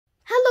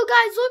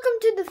guys, welcome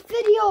to the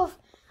video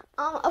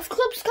of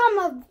Clipscom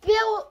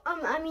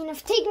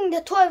of taking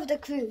the tour of the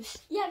cruise.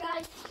 Yeah,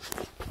 guys.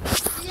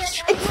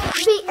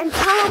 It's me and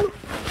Tom.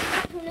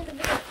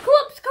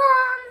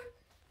 Clipscom.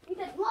 We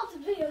did lots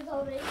of videos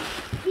already.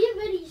 We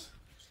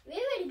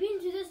already been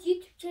to this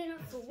YouTube channel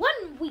for 1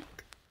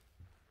 week.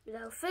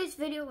 The first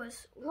video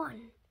was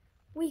 1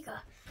 week ago.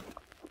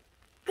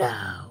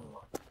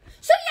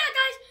 So yeah,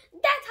 guys,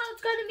 that's how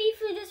it's gonna be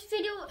for this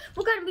video.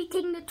 We're gonna be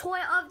taking the tour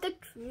of the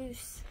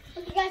cruise.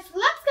 Okay, guys,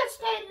 let's get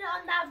started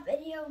on that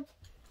video.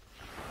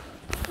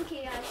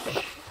 Okay,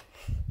 guys.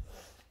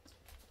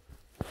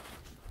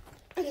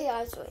 Okay,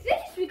 guys, wait.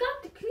 First, we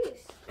got the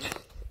cruise.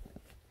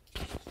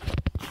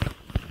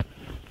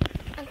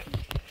 Okay.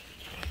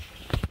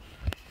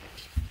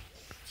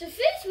 So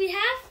first, we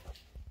have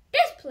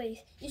this place.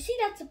 You see,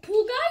 that's a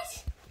pool,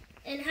 guys,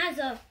 and it has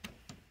a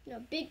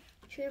big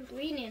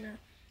trampoline and a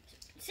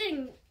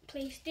sitting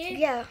place there.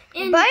 Yeah,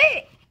 and but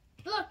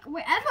look,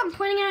 wherever I'm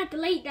pointing at the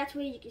lake, that's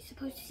where you're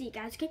supposed to see it,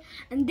 guys. Okay,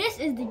 and this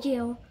is the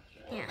jail.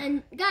 yeah.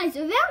 And guys,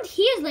 around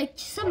here is like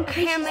some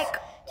places Hammock.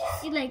 to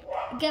see, like,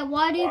 get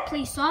water,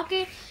 play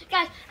soccer,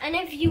 guys. And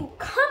if you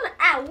come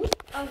out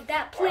of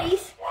that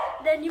place,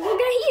 then you will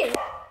get here.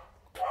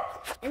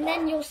 And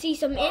then you'll see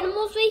some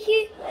animals right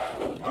here.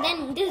 And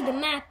then this is the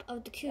map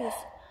of the cruise.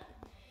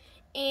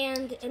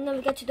 And then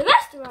we get to the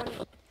restaurant.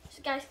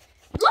 So guys,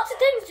 lots of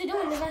things to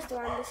do in the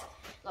restaurant.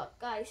 Look,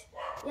 guys,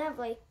 we have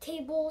like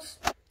tables,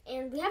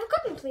 and we have a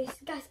cooking place,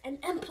 guys, and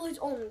employees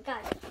only,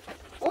 guys.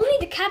 Only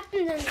the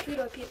captains and the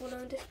Credo people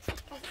know this.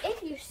 Guys,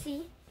 if you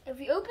see, if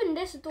we open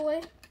this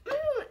door,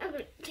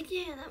 Did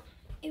you hear that?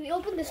 if we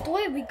open this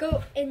door, we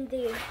go in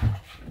there.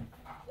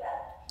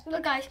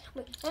 Look, guys,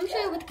 wait, let me show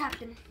you with the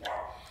captain.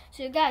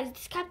 So, guys,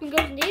 this captain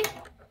goes in there.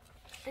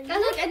 And guys,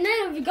 look, and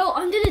then we go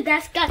under the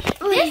desk, guys.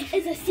 This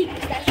is a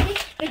secret desk, okay?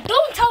 But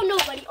don't tell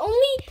nobody.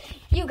 Only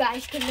you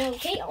guys can know,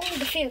 okay? Only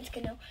the fans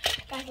can know.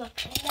 Guys, look.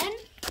 And then,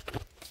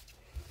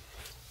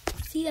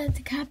 see that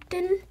the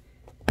captain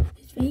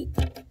is right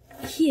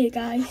here,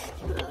 guys.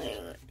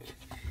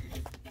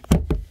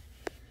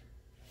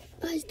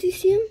 Guys, do you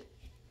see him?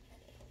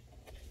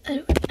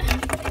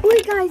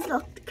 Wait, guys,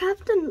 look, the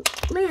captain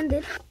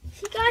landed.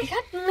 See, guys,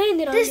 captain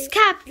landed on This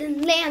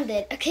captain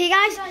landed. Okay,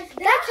 guys, that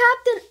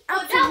captain that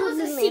was a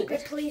absolutely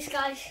secret, please,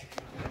 guys.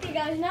 Okay,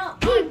 guys, now.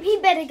 landed. He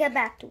better get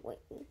back to work.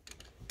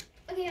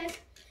 Okay, guys.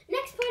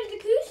 Next part of the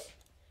cruise.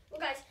 Well,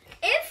 guys,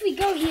 if we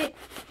go here,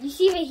 you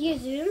see right here,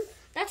 Zoom.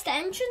 That's the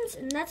entrance,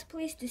 and that's a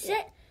place to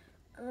sit.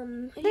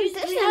 There's We have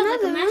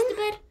like a another master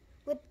room bed,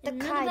 with the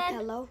another Kai bed.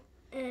 pillow.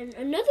 and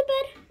another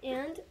bed,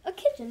 and a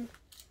kitchen.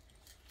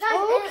 Guys,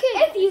 Oh, and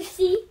okay. if you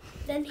see,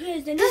 then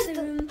here's the That's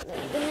living room. The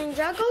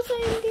Ninjago's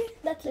in there.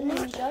 That's the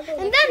Ninjago.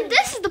 And then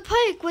this is the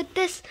park with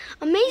this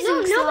amazing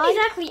No, nobody's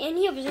slide. actually in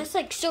here, but it's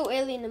like so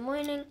early in the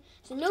morning,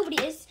 so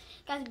nobody is,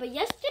 guys. But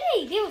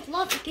yesterday there was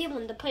lots of people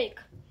in the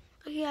park.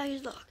 Okay,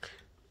 guys, look.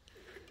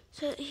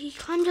 So he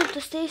climbs up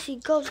the stairs, he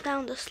goes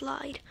down the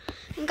slide.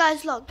 And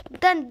guys, look.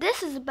 Then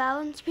this is a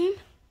balance beam.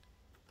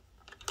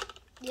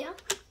 Yeah.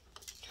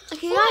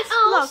 Okay, What guys,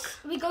 else?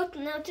 look. We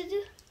go now to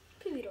the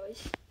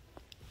corridors.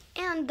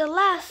 And the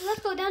last.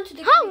 Let's go down to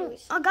the How?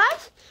 corridors.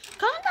 Guys,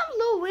 comment down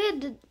below where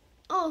the.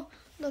 Oh,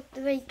 look,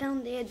 right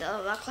down there,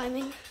 the rock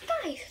climbing.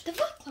 Guys, the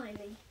rock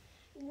climbing.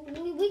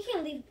 We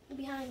can't leave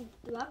behind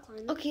the rock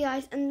climbing. Okay,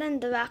 guys, and then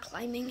the rock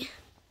climbing.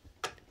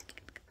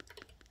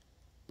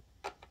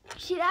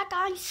 See that,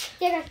 guys?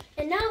 Yeah, guys.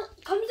 And now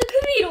comes the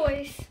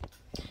corridors.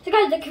 So,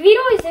 guys, the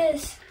corridors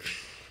is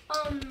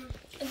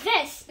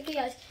this. Okay,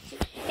 guys. So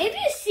if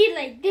you see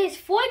like there's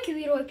 4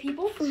 corridor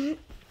people, Mhm.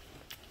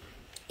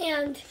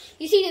 and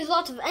you see there's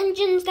lots of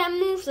engines that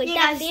move, like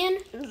Yeah, that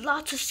fan.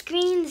 Lots of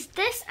screens.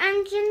 This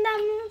engine that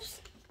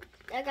moves.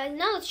 Yeah, guys.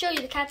 Now let's show you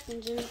the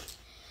captain's room.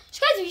 So,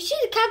 guys, if you see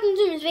the captain's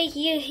room is right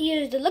here.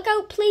 Here's the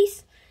lookout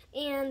place,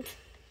 and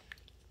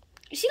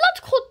you see lots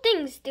of cool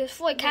things. There's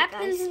 4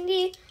 captains guys. in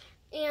there.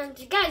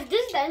 And guys,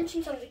 this is the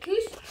entrance of the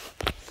cruise.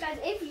 Guys,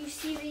 if you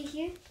see right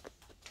here,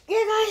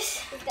 Yeah,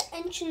 guys. is the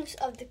entrance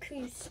of the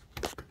cruise.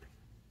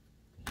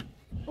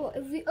 Well,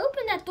 if we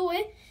open that door,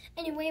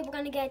 anyway, we're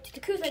gonna get to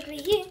the cruise like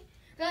right here.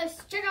 Guys,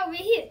 check out right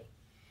here.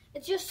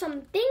 It's just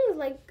some things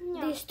like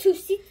there's 2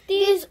 seats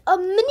there. There's a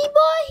mini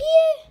bar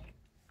here.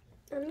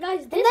 And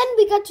guys, And this, then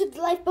we got to the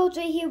lifeboats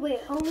right here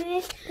where home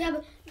is. yeah,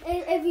 but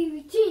if we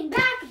return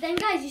back, then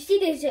guys, you see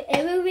there's an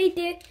arrow right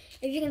there.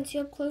 If you can see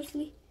up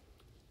closely.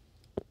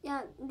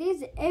 Yeah,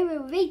 there's an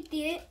arrow right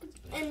there,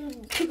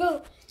 and to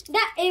go,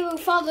 that arrow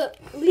father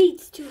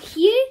leads to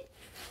here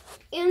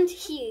and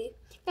here.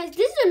 Guys,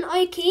 this is an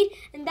arcade,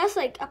 and that's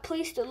like a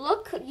place to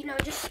look,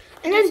 just.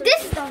 And then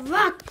this is the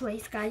rock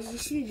place, guys. You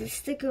see the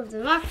sticker of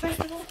the rock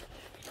festival?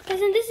 Guys,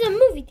 and this is a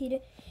movie theater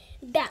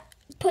that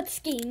puts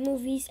scary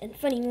movies and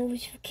funny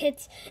movies for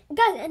kids.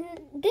 Guys, and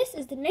this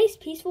is the nice,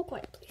 peaceful,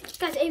 quiet place.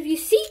 Guys, if you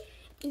see,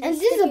 And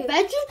this is a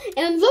bedroom.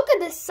 And look at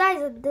the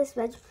size of this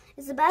bedroom.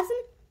 It's the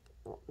bathroom.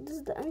 This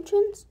is the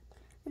entrance.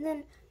 And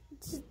then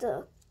this is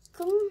the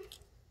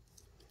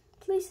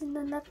place, and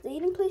then that's the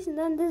eating place, and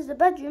then this is the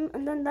bedroom,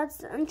 and then that's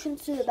the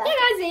entrance to the bathroom.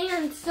 Hey guys,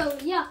 and so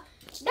yeah,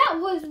 that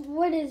was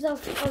what is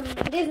up.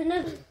 There's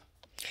another.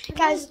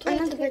 Guys,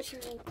 another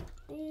picture.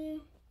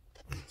 See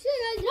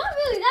guys, not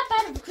really that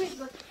bad of a cruise,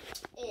 but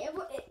it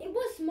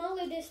was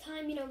smaller this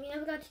time. You know, we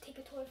never got to take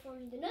a tour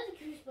from another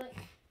cruise, but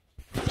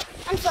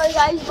I'm sorry,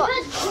 guys, but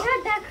we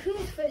had that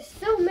cruise for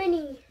so many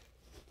years.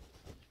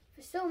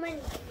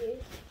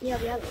 yeah,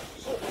 we have.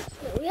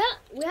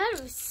 We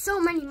had so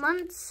many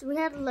months. We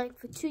had it like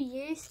for 2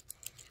 years.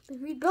 But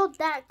we built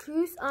that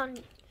cruise on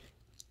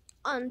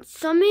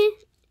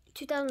Summit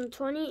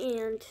 2020,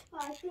 and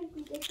I think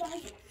we did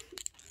that.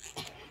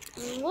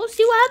 we'll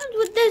see what happens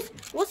with this.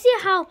 We'll see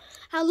how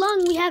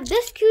long we have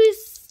this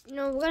cruise. You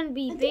know, we're gonna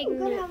be big.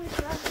 Yeah,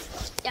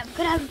 we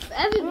could have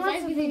everything.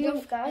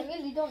 I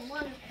really don't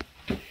want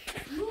to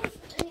move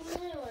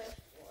anymore.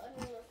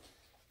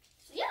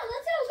 So yeah,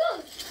 that's how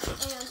it goes.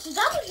 So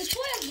that was the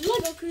toy of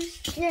Lego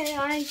Cruise.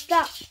 Yeah, I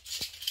stopped.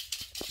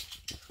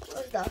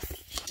 What's that?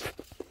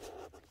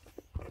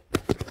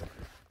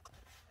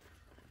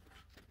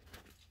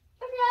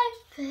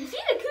 Okay, you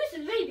see the cruise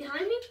is right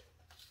behind me?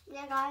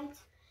 Yeah, guys.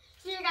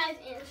 See you guys,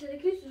 and so the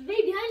cruise is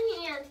right behind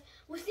me, and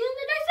we'll see you in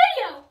the next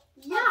video.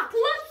 Yeah.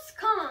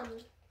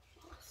 Flipscom.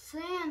 See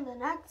you in the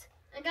next.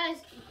 And guys,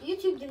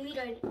 YouTube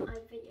deleted our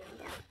video.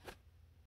 Yeah.